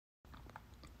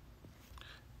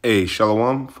Hey,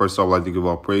 Shalom. First off, I'd like to give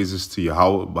all praises to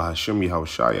Yahweh, Bahashim, Yahweh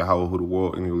Shai, Yahweh, who the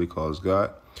world inwardly calls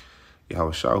God,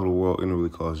 Yahweh Shai, who the world inwardly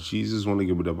calls Jesus. Want to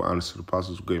give a double honor to the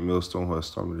apostles, great millstone, who has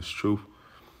started this truth.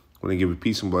 Want to give a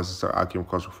peace and blessings to Akim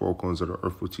across the four corners of the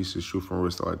earth, who teaches this truth and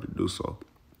rest. I like to do so.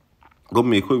 Go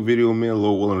make a quick video, man.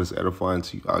 Lord willing, is edifying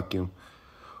to you, Akim.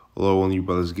 Lord willing, you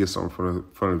brothers get something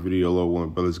from the video. Lord willing,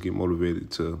 brothers get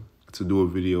motivated to do a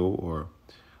video or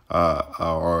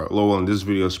Lord willing, this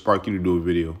video spark you to do a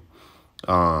video,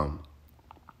 and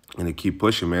to keep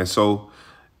pushing, man. So,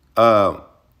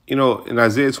 in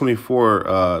Isaiah 24,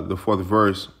 the 4th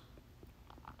verse,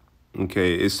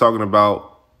 okay, it's talking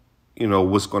about,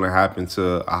 what's going to happen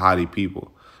to Ahadi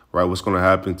people, right? What's going to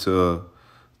happen to,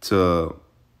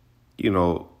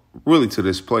 really to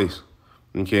this place,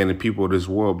 okay, and the people of this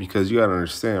world, because you got to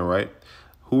understand, right?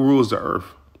 Who rules the earth?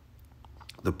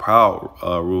 The proud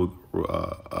rules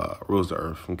the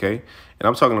earth, okay? And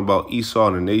I'm talking about Esau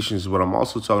and the nations, but I'm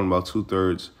also talking about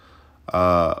 2/3.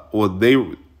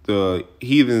 The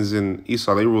heathens in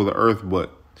Esau, they rule the earth,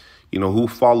 but, who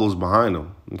follows behind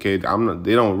them, okay?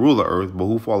 They don't rule the earth, but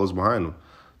who follows behind them?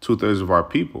 2/3 of our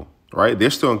people, right? They're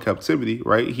still in captivity,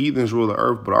 right? Heathens rule the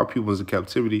earth, but our people is in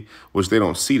captivity, which they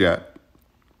don't see that.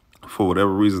 For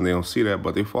whatever reason, they don't see that,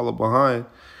 but they follow behind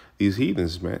these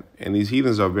heathens, man. And these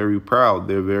heathens are very proud.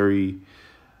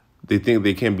 They think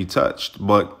they can't be touched.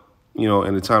 But,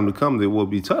 in the time to come, they will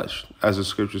be touched, as the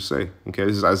scriptures say. Okay,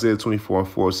 this is Isaiah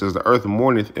 24:4. It says, the earth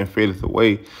mourneth and fadeth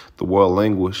away. The world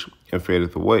languish and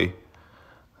fadeth away.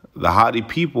 The haughty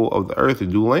people of the earth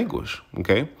do languish.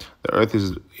 Okay, the earth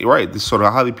is, right. So the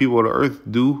haughty people of the earth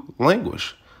do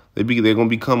languish. They're going to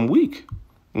become weak.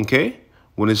 Okay,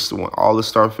 when all this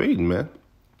start fading, man.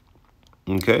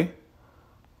 Okay.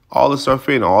 All this start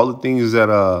fading, all the things that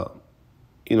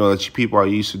that you people are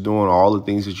used to doing, all the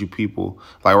things that you people,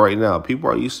 like right now, people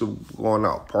are used to going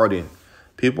out partying.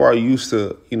 People are used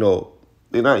to,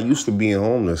 they're not used to being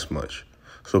home this much.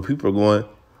 So people are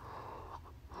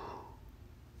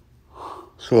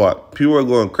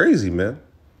going crazy, man.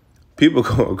 People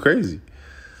are going crazy.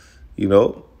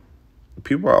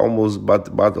 People are almost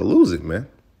about to lose it, man.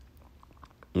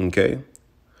 Okay.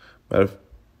 But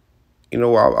I'm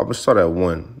gonna start at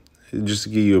 1. Just to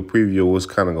give you a preview of what's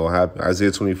kind of going to happen.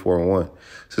 Isaiah 24:1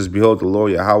 says, behold, the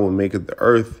Lord Yahweh maketh the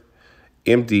earth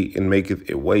empty and maketh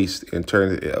it waste and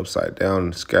turneth it upside down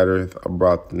and scattereth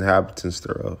abroad the inhabitants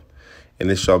thereof.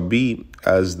 And it shall be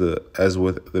as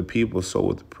with the people, so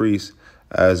with the priest,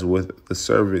 as with the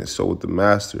servant, so with the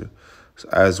master,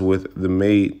 as with the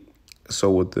maid, so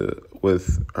with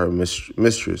her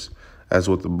mistress, as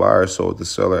with the buyer, so with the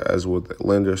seller, as with the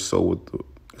lender, so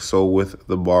with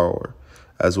the borrower.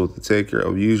 As with the taker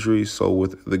of usury, so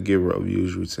with the giver of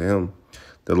usury to him.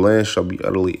 The land shall be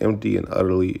utterly empty and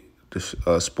utterly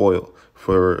spoiled.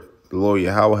 For the Lord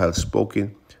Yahweh hath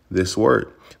spoken this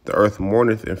word. The earth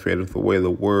mourneth and fadeth away. The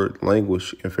word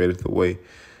languish and fadeth away.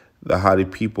 The haughty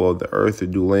people of the earth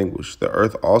do languish. The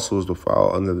earth also is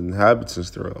defiled under the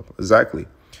inhabitants thereof. Exactly.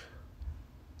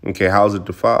 Okay, how is it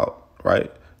defiled?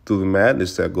 Right? Through the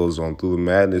madness that goes on. Through the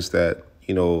madness that,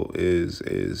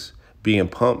 is being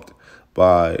pumped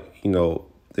by,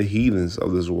 the heathens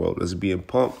of this world, that's being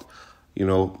pumped,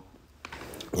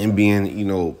 and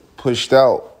being, pushed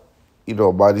out,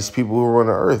 by these people who run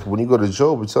the earth. When you go to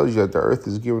Job, it tells you that the earth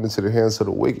is given into the hands of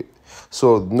the wicked.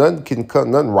 So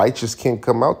none righteous can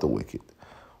come out the wicked.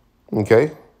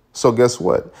 Okay? So guess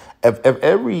what? If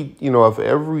every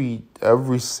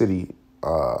city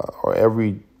or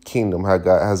every kingdom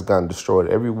has gotten destroyed,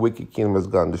 every wicked kingdom has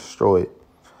gotten destroyed,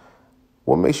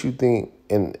 what makes you think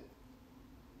in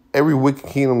every wicked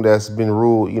kingdom that's been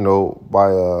ruled, by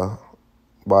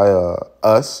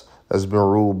us, that's been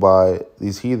ruled by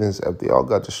these heathens, if they all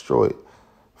got destroyed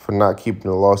for not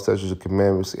keeping the law, statutes, and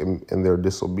commandments in their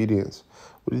disobedience,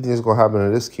 what do you think is going to happen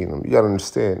in this kingdom? You got to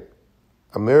understand,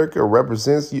 America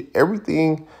represents you,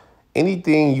 everything,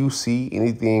 anything you see,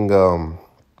 anything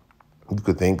you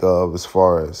could think of as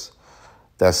far as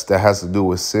that has to do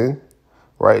with sin.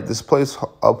 Right, this place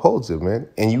upholds it, man.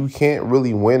 And you can't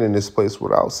really win in this place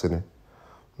without sinning.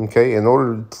 Okay, in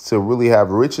order to really have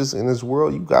riches in this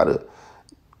world,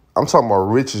 I'm talking about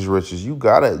riches. You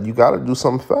gotta do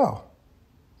something foul.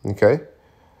 Okay,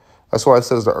 that's why it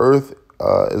says the earth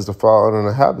is defiled and the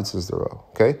inhabitants thereof.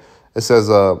 Okay, it says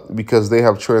because they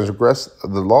have transgressed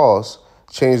the laws,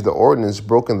 changed the ordinance,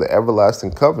 broken the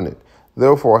everlasting covenant.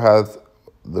 Therefore hath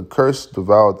the curse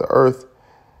devoured the earth.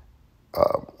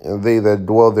 And they that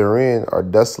dwell therein are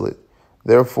desolate.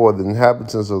 Therefore, the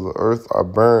inhabitants of the earth are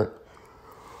burnt.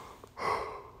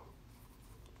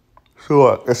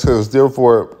 So it says,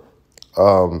 therefore,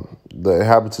 the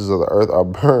inhabitants of the earth are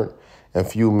burnt and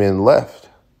few men left.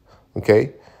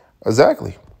 Okay?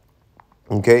 Exactly.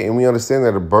 Okay? And we understand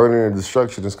that the burning and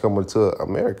destruction is coming to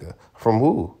America. From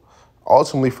who?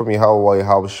 Ultimately from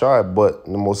Yahweh Shai, but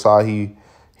the Most High, he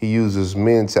uses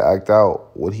men to act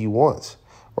out what he wants.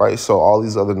 Right? So all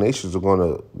these other nations are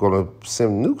gonna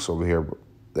send nukes over here.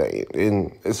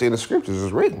 And it's in the scriptures,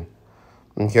 it's written.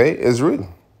 Okay? It's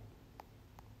written.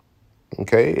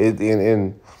 Okay?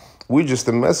 And we're just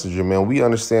the messenger, man. We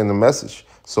understand the message.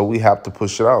 So we have to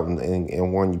push it out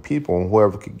and warn you people, and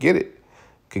whoever could get it,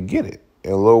 could get it.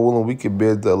 And Lord willing, we could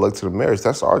bid the elect to the marriage.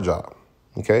 That's our job.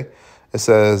 Okay? It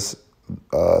says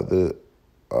I'm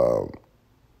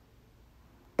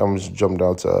just jump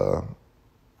down to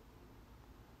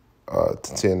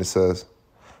 10. It says,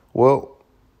 well,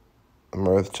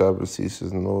 earth chapter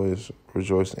ceases noise,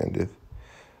 rejoice endeth.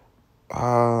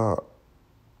 I'm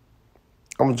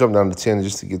gonna jump down to 10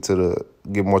 just to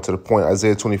get more to the point.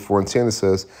 Isaiah 24:10, it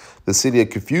says, the city of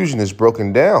confusion is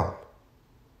broken down.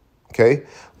 Okay,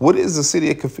 what is the city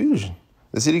of confusion?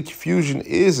 The city of confusion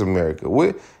is America.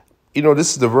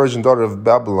 This is the virgin daughter of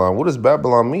Babylon. What does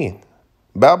Babylon mean?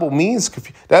 Babel means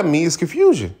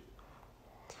confusion.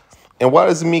 And why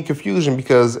does it mean confusion?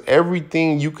 Because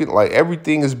everything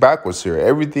everything is backwards here.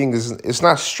 It's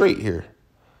not straight here.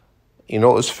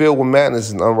 It's filled with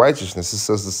madness and unrighteousness. It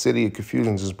says the city of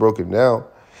confusion is broken down.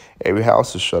 Every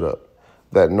house is shut up,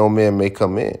 that no man may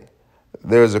come in.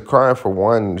 There is a crying for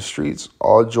wine in the streets.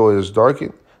 All joy is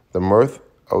darkened. The mirth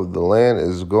of the land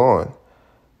is gone.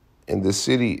 In the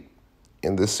city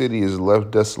is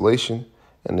left desolation,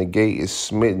 and the gate is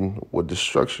smitten with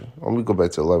destruction. Let me go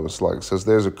back to 11. It says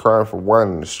there's a crying for wine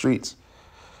in the streets.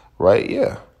 Right?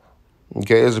 Yeah.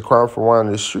 Okay, there's a crying for wine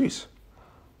in the streets.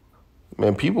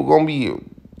 Man, people going to be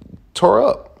tore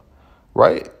up,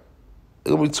 right?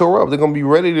 They're going to be tore up. They're going to be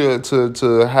ready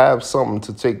to have something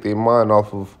to take their mind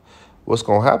off of what's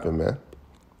going to happen, man.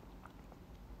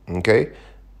 Okay?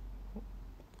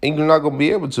 And you're not going to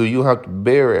be able to. You'll have to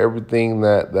bear everything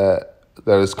that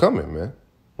is coming, man.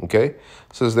 Okay?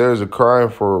 It says there is a crying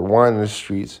for wine in the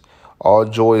streets. All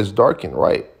joy is darkened,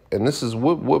 right? And this is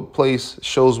what place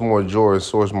shows more joy and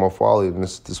soars more folly than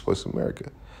this place, America.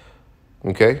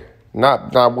 Okay?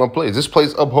 Not one place. This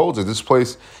place upholds it. This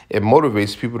place, it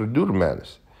motivates people to do the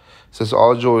madness. It says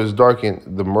all joy is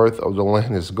darkened, the mirth of the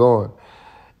land is gone.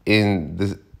 In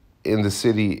the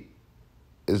city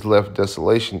is left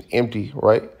desolation, empty,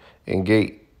 right? And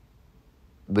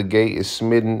the gate is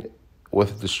smitten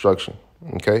with destruction.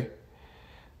 Okay?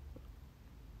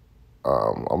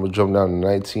 I'm gonna jump down to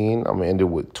 19. I'm gonna end it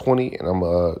with 20, and I'm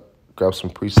gonna grab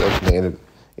some precepts and end it.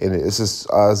 It says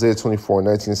Isaiah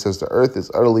 24:19 says the earth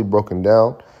is utterly broken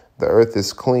down, the earth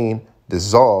is clean,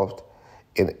 dissolved,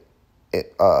 and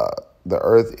the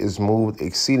earth is moved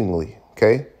exceedingly.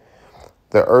 Okay,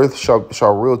 the earth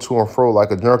shall reel to and fro like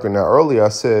a drunkard. Now earlier I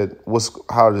said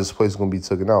how this place is gonna be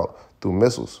taken out through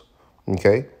missiles.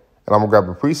 Okay, and I'm gonna grab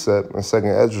a precept in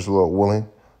Second Ezra's, Lord willing,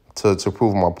 to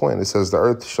prove my point. It says the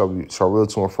earth shall reel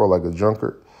to and fro like a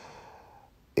drunkard.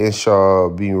 It shall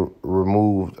be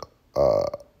removed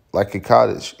like a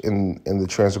cottage, in the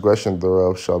transgression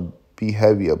thereof shall be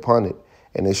heavy upon it,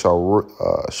 and it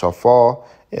shall fall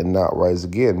and not rise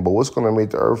again. But what's going to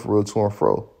make the earth reel to and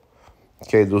fro?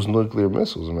 Okay, those nuclear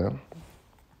missiles, man.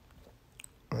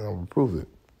 And I'll prove it.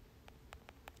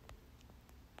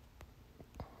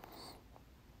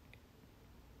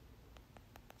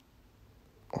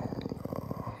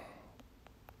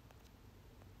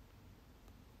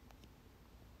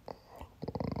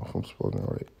 If I'm spelling that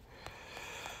right.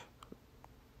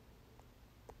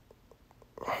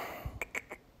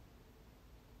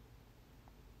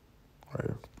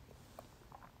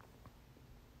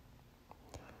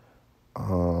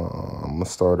 I'm gonna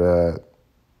start at.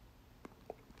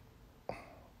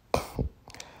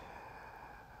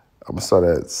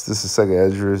 This is Second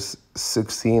Esdras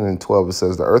 16:12. It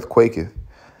says the earth quaketh,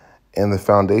 and the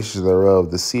foundations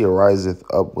thereof, the sea ariseth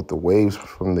up with the waves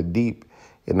from the deep,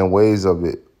 and the waves of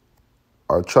it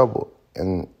are troubled,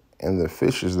 and the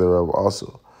fishes thereof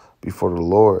also, before the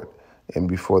Lord, and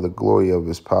before the glory of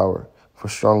his power. For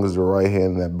strong is the right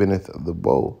hand that bendeth the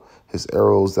bow. His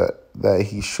arrows that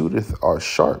he shooteth are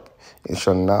sharp, and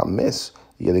shall not miss.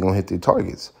 Yet they're going to hit their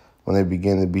targets when they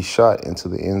begin to be shot into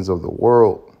the ends of the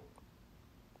world.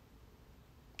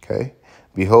 Okay?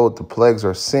 Behold, the plagues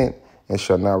are sent, and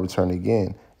shall not return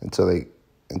again until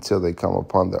they come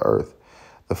upon the earth.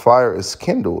 The fire is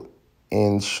kindled,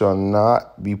 and shall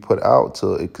not be put out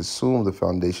till it consume the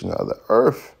foundation of the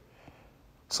earth.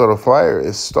 So the fire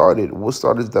is started. What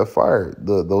started that fire?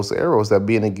 Those arrows that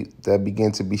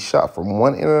begin to be shot from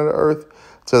one end of the earth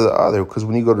to the other. Because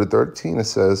when you go to 13, it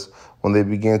says, when they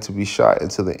began to be shot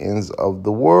into the ends of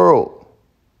the world.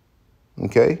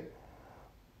 Okay?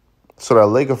 So that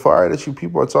lake of fire that you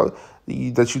people are talking,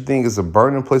 that you think is a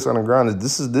burning place on the ground,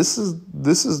 this is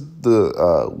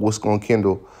the what's going to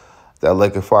kindle that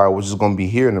lake of fire, which is going to be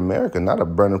here in America, not a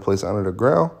burning place under the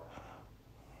ground.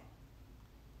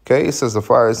 Okay, it says the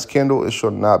fire is kindled, it shall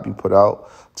not be put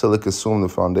out till it consume the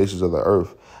foundations of the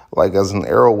earth. Like as an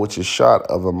arrow which is shot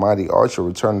of a mighty archer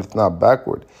returneth not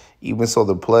backward, even so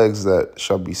the plagues that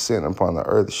shall be sent upon the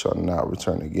earth shall not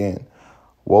return again.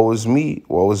 Woe is me,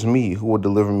 who will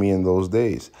deliver me in those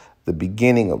days? The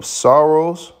beginning of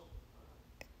sorrows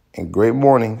and great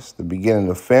mournings, the beginning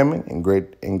of famine and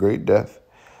great death,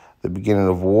 the beginning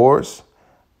of wars,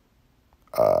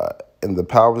 and the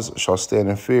powers shall stand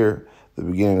in fear, the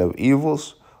beginning of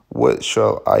evils. What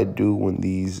shall I do when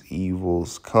these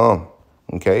evils come?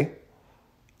 Okay,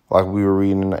 like we were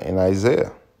reading in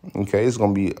Isaiah. Okay, it's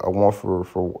gonna be a one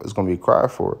for it's gonna be a cry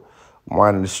for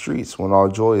wine in the streets when all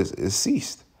joy is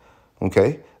ceased.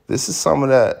 Okay, this is some of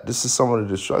that. This is some of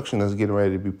the destruction that's getting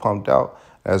ready to be pumped out,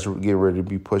 as we're getting ready to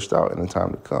be pushed out in the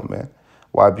time to come, man.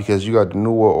 Why? Because you got the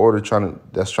New World Order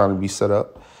that's trying to be set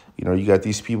up. You know, you got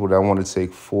these people that want to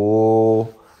take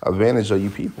full advantage of you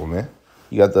people, man.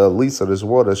 You got the elites of this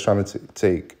world that's trying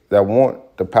to that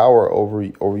want the power over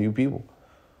you people.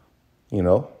 You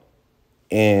know,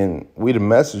 and we the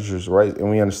messengers, right? And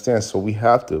we understand, so we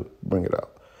have to bring it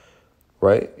out,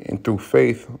 right? And through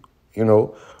faith, you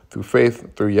know,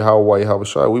 through Yahweh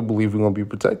Shai, we believe we're gonna be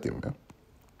protected, man.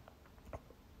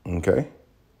 Okay,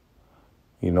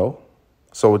 you know.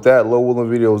 So with that, Lord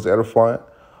willing, video was edifying.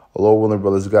 Lord willing,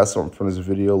 brothers got something from this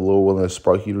video. Lord willing,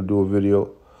 spark you to do a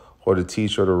video or to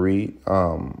teach or to read.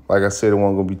 Like I said, it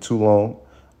wasn't gonna be too long,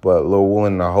 but Lord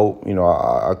willing, I hope, you know,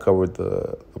 I covered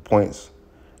the points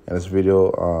in this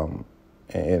video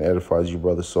and edifies you,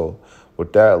 brother. So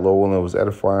with that, Lord willing, it was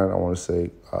edifying. I want to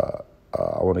say,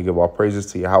 I want to give all praises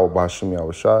to Yahweh B'Hashem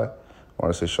Yahushai. I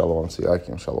want to say shalom to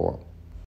Yakim, shalom.